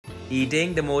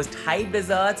eating the most hyped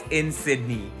desserts in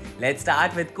Sydney. Let's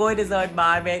start with Koi Dessert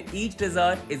Bar, where each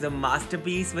dessert is a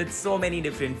masterpiece with so many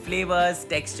different flavors,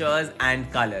 textures and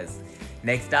colors.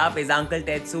 Next up is Uncle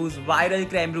Tetsu's viral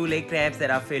creme brulee crepes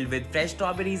that are filled with fresh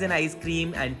strawberries and ice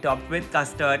cream and topped with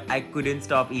custard. I couldn't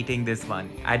stop eating this one.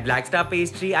 At Black Star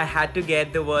Pastry, I had to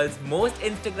get the world's most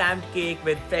Instagrammed cake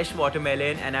with fresh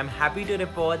watermelon, and I'm happy to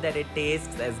report that it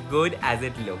tastes as good as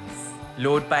it looks.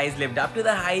 Lode Pies lived up to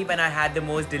the hype, and I had the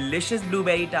most delicious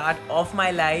blueberry tart of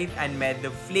my life and met the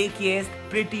flakiest,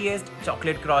 prettiest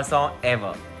chocolate croissant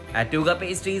ever. At Tuga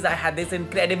Pastries, I had this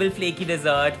incredible flaky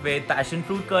dessert with passion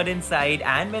fruit curd inside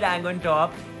and meringue on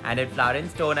top. And at Flower &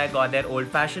 Stone, I got their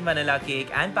old-fashioned vanilla cake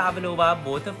and pavlova,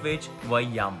 both of which were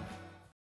yum.